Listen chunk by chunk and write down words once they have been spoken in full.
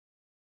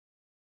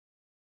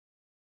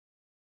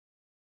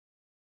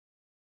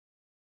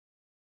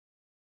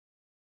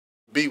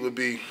Beat would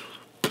be.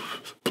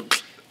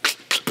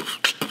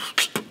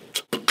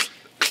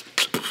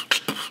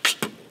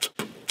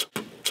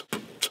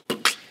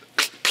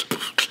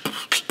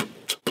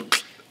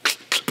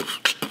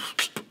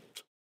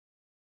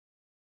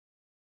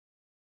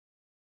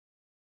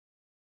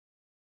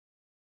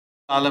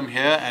 Alam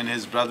here and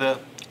his brother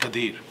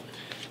Kadir.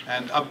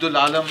 And Abdul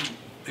Alam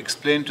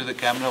explained to the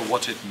camera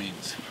what it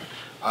means.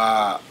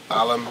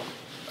 Alam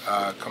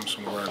comes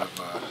from the word of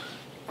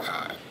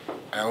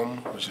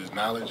ilm, which is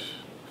knowledge,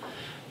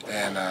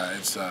 and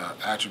it's an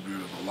attribute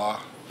of Allah,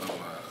 of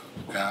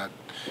God.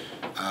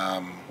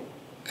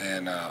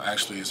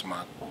 Actually it's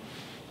my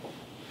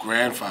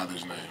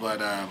grandfather's name. But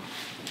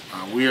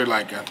we're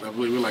like the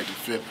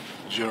 5th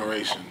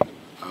generation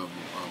of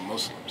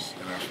Muslims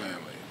in our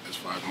family. As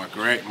far as my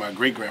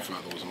great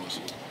grandfather was a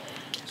Muslim.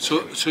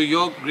 So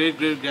your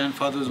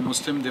great-great-grandfather was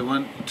Muslim. They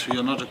weren't. So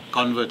you're not a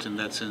convert in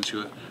that sense.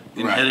 You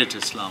inherit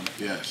right. Islam.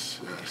 Yes,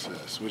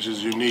 which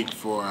is unique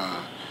for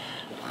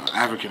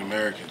African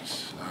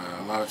Americans.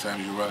 A lot of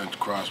times you run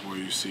across where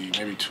you see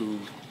maybe 2,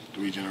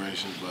 3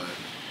 generations, but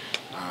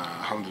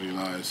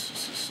alhamdulillah,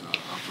 it's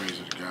our praise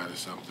to God is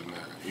something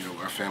that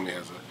our family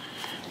has a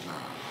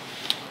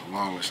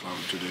long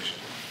Islamic tradition.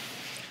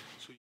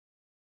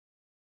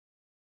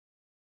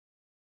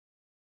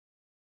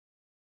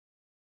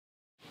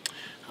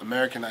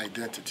 American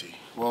identity.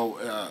 Well,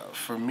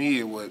 for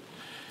me,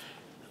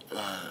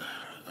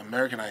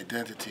 American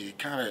identity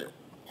kind of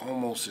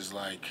almost is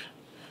like,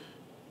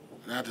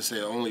 not to say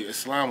only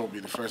Islam will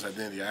be the first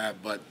identity I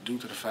have, but due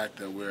to the fact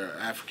that we're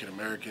African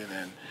American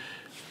and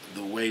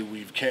the way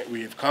we've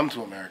come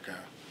to America,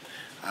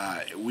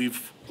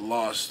 we've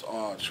lost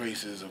all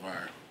traces of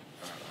our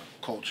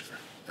culture,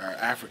 our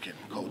African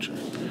culture.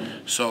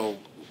 So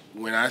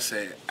when I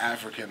say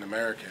African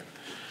American,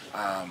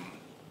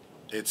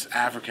 it's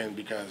African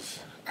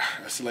because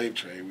a slave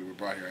trade, we were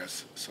brought here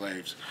as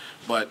slaves,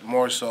 but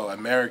more so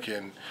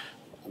American,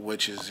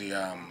 which is the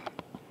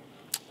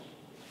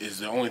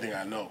only thing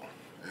I know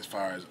as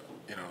far as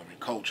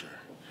culture.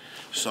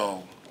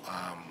 So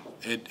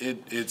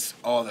it's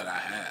all that I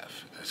have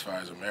as far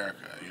as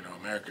America.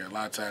 America. A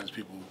lot of times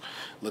people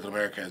look at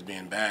America as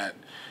being bad,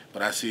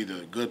 but I see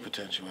the good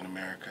potential in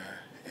America,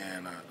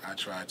 and I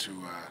try to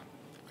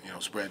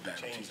spread that,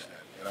 change that.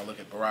 And I look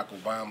at Barack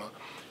Obama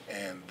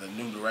and the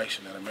new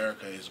direction that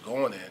America is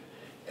going in,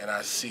 and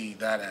I see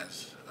that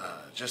as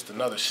just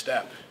another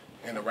step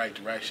in the right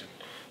direction,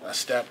 a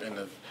step in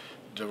the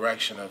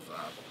direction of,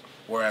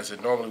 whereas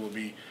it normally would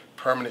be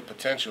permanent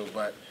potential,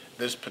 but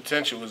this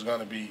potential is going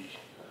to be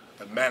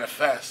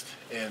manifest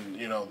in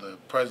the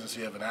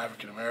presidency of an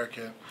African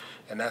American,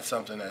 and that's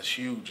something that's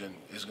huge and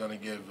is going to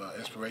give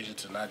inspiration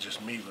to not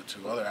just me but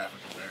to other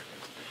African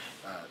Americans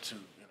too.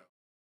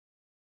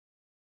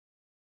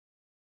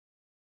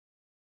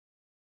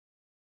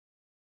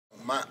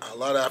 A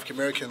lot of African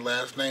American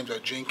last names are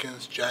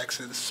Jenkins,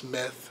 Jackson,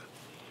 Smith,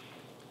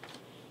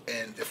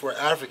 and if we're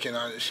African,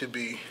 it should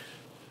be,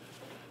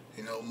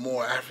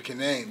 more African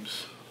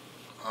names.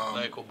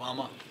 Like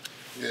Obama.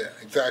 Yeah,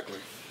 exactly.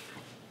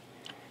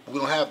 We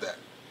don't have that.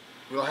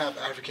 We don't have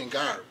African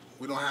garb.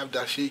 We don't have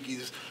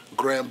dashikis,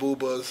 grand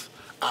boobas,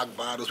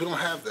 akbadas. We don't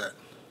have that.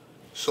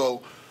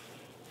 So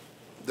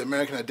the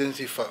American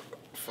identity for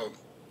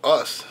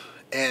us,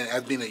 and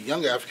as being a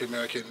young African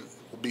American,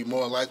 would be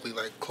more likely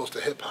like close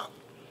to hip hop.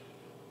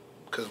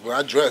 Because when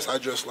I dress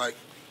like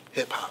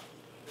hip hop.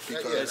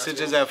 Yes, it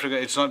is Africa.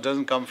 It's not.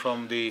 Doesn't come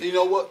from the. You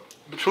know what?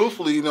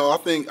 Truthfully,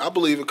 I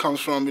believe it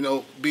comes from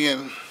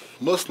being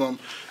Muslim.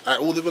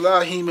 A'udhu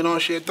billahi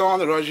minash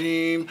shaitanir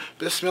rajim.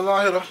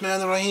 Bismillahir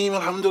rahmanir rahim.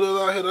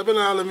 Alhamdulillahi rabbil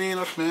alamin.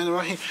 Rahmanir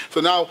rahim.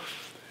 So now,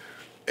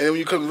 and when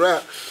you come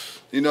rap,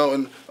 and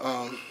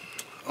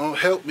oh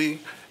help me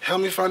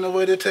find a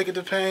way to take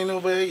the pain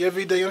away.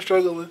 Every day I'm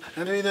struggling,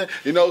 and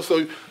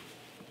so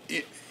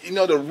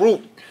the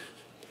root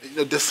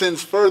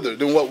descends further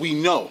than what we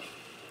know.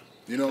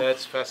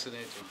 That's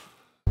fascinating.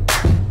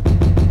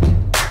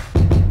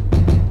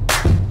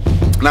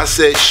 And I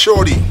said,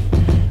 shorty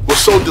was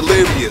so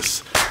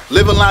delirious,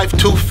 living life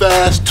too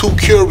fast, too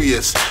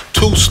curious,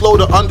 too slow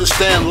to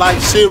understand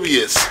life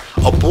serious.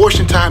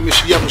 Abortion time if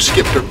she ever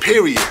skipped her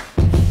period.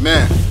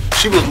 Man,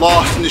 she was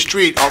lost in the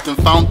street, often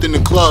found in the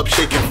club,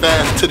 shaking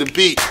fast to the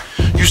beat.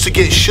 Used to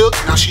get shook,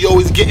 now she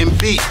always getting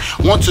beat.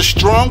 Once a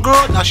strong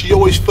girl, now she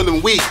always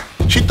feeling weak.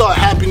 She thought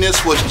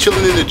happiness was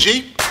chilling in the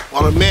Jeep,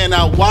 while a man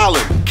out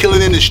wildin',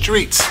 killing in the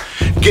streets.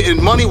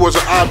 Getting money was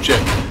an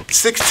object.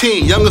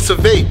 16, youngest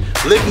of 8,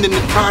 living in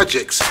the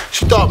projects.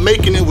 She thought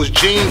making it was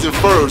jeans and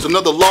furs.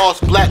 Another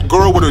lost black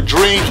girl with her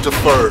dreams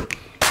deferred.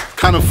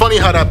 Kind of funny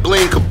how that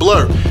bling could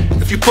blur.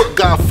 If you put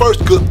God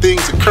first, good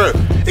things occur.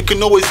 It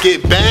can always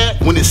get bad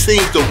when it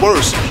seems the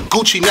worst.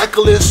 Gucci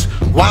necklace,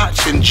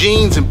 watch and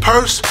jeans and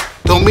purse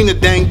don't mean a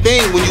dang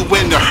thing when you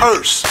win the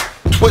hearse.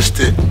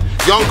 Twisted,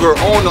 young girl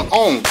on her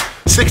own.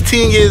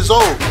 16 years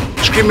old,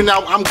 screaming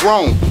out, I'm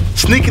grown.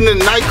 Sneaking in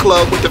the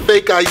nightclub with the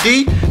fake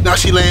ID, now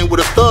she laying with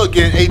a thug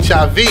getting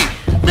HIV.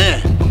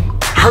 Man,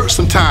 hurt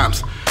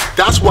sometimes.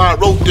 That's why I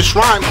wrote this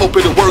rhyme, hope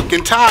it'll work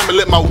in time, and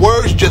let my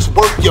words just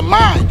work your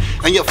mind.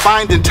 And you'll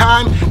find in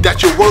time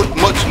that you're worth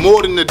much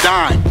more than a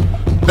dime.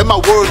 Let my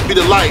words be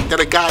the light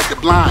that'll guide the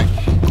blind.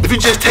 If you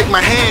just take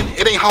my hand,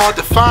 it ain't hard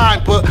to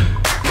find, but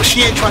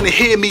she ain't trying to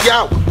hear me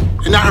out.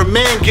 And now her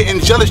man getting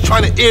jealous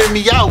trying to air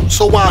me out.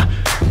 So I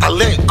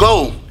let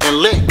go and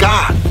let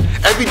God.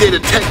 Every day the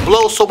tech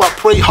blows, so I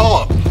pray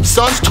hard.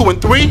 Son's 2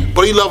 and 3,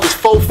 but he love his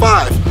 4,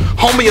 5.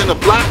 Homie on the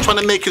block trying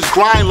to make his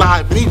grind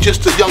live. And he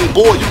just a young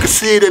boy, you can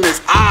see it in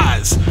his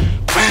eyes.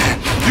 Man,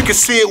 you can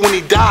see it when he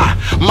die.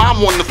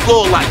 Mom on the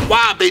floor like,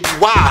 why, baby,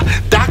 why?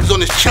 Doc's on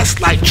his chest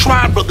like,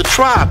 try, brother,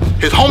 try.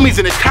 His homies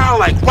in the car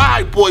like,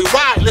 ride, boy,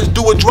 ride. Let's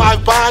do a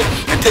drive-by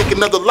and take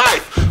another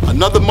life.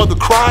 Another mother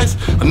cries,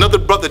 another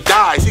brother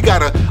dies. He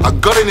got a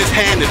gun in his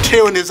hand, a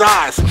tear in his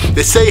eyes.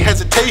 They say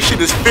hesitation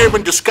is fear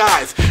in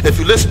disguise. If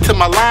you listen to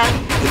my line,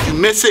 if you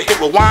miss it, hit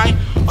rewind,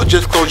 or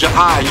just close your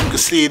eyes, you can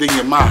see it in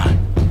your mind.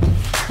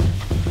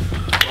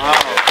 Wow.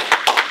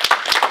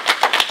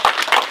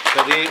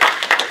 Kadeer,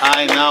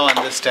 I now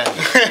understand.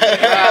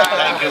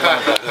 Thank you,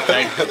 my brother.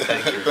 Thank you,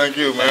 thank you. Thank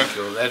you, man. Thank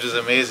you. That was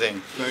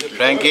amazing. Thank you.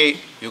 Frankie,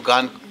 you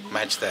can't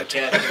match that.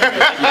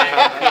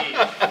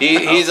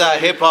 He's a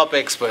hip-hop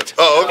expert.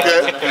 Oh,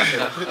 okay.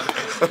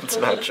 That's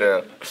not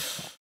true.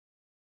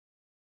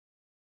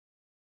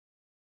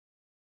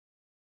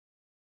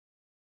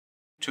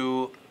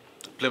 To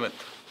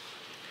Plymouth.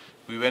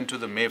 We went to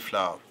the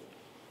Mayflower,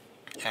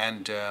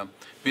 and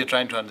we are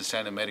trying to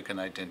understand American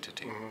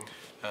identity.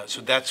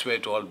 So that's where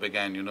it all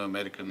began, you know,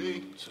 American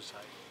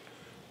society.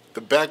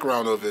 The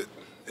background of it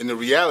and the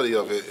reality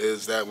of it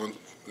is that when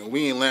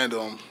we ain't landed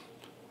on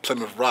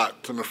Plymouth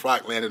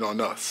Rock landed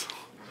on us.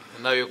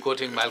 Now you're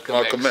quoting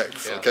Malcolm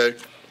X, yeah. okay?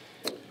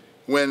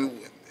 When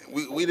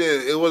we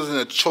did, it wasn't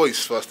a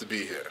choice for us to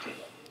be here.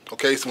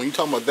 Okay, so when you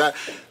talk about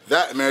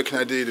that American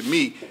identity to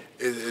me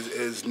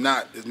is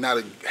not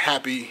a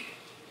happy,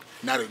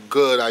 not a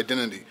good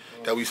identity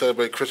that we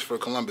celebrate Christopher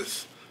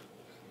Columbus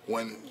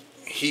when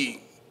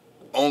he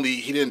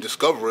didn't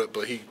discover it,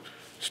 but he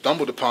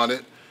stumbled upon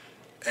it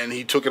and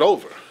he took it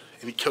over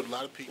and he killed a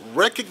lot of people.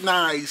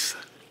 Recognize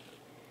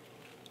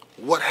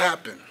what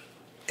happened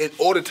in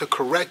order to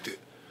correct it,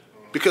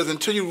 because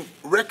until you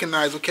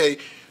recognize, okay,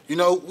 you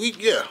know, we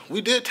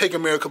did take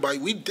America by,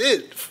 we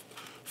did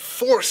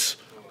force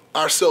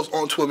ourselves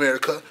onto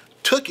America,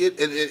 took it,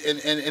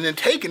 and in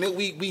taking it,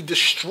 we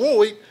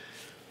destroyed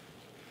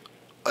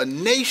a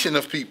nation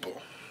of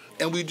people,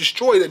 and we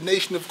destroyed a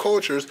nation of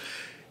cultures,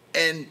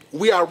 and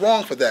we are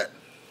wrong for that.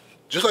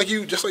 Just like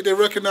they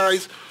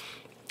recognize,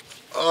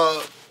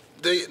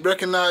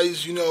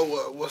 you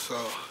know,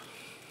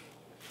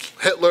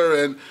 Hitler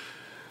and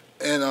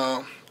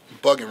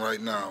bugging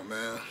right now,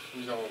 man.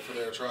 You know, for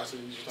their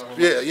atrocities you're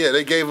talking Yeah, about? yeah,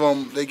 they gave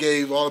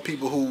all the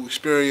people who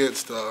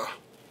experienced the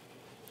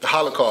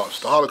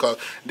Holocaust.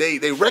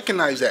 They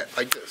recognize that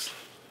like this.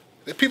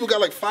 The people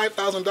got like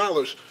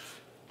 $5,000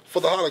 for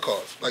the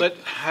Holocaust. Like, but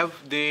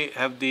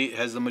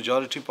has the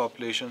majority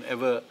population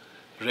ever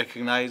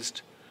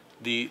recognized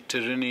the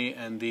tyranny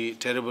and the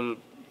terrible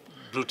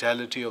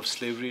brutality of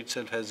slavery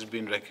itself? Has it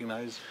been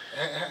recognized?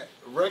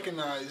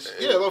 Recognized?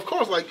 Yeah, of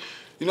course. Like,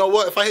 you know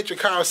what? If I hit your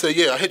car, I say,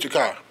 yeah, I hit your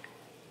car.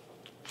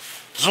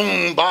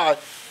 Zoom, bye.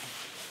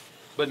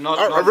 But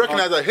I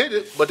recognize I hit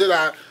it, but did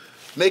I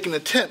make an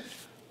attempt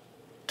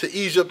to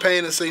ease your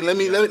pain and say, let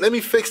me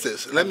fix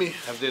this.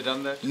 Have they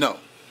done that? No.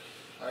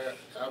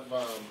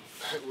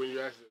 When you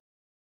asked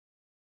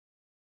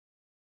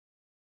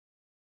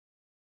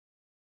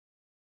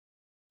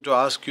To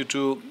ask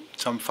you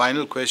some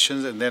final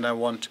questions, and then I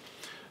want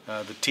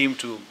the team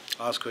to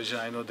ask questions.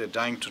 I know they're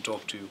dying to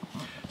talk to you.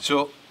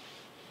 So,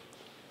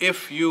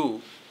 if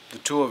you, the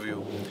two of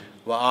you,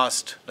 were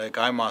asked, like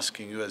I'm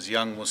asking you as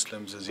young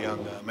Muslims, as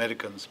young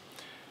Americans,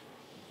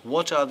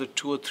 what are the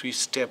 2 or 3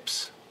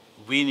 steps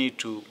we need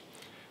to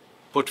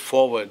put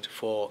forward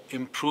for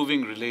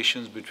improving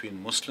relations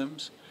between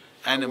Muslims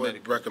and Americans? I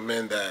would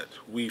recommend that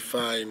we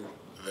find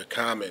the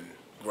common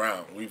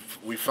ground.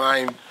 We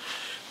find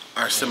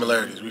our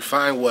similarities. We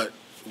find what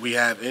we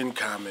have in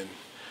common,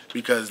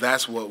 because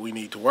that's what we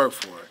need to work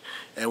for.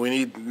 And we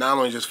need not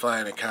only just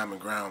find a common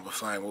ground, but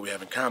find what we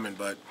have in common,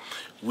 but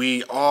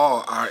we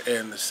all are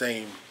in the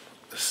same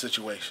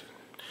situation.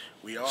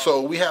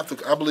 So we have to,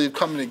 I believe,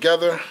 coming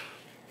together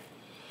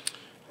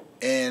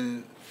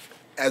and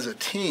as a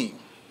team,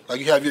 like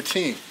you have your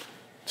team.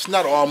 It's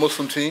not an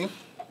all-Muslim team.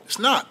 It's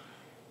not.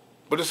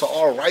 But it's an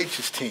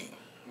all-righteous team.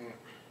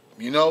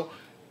 You know?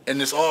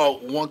 And it's all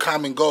one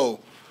common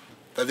goal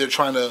that they're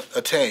trying to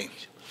attain.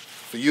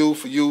 For you,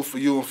 for you, for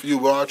you, and for you.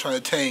 We're all trying to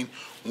attain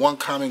one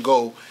common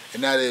goal,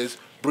 and that is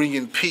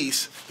bringing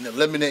peace and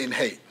eliminating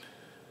hate.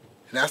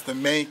 And that's the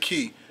main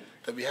key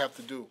that we have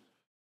to do.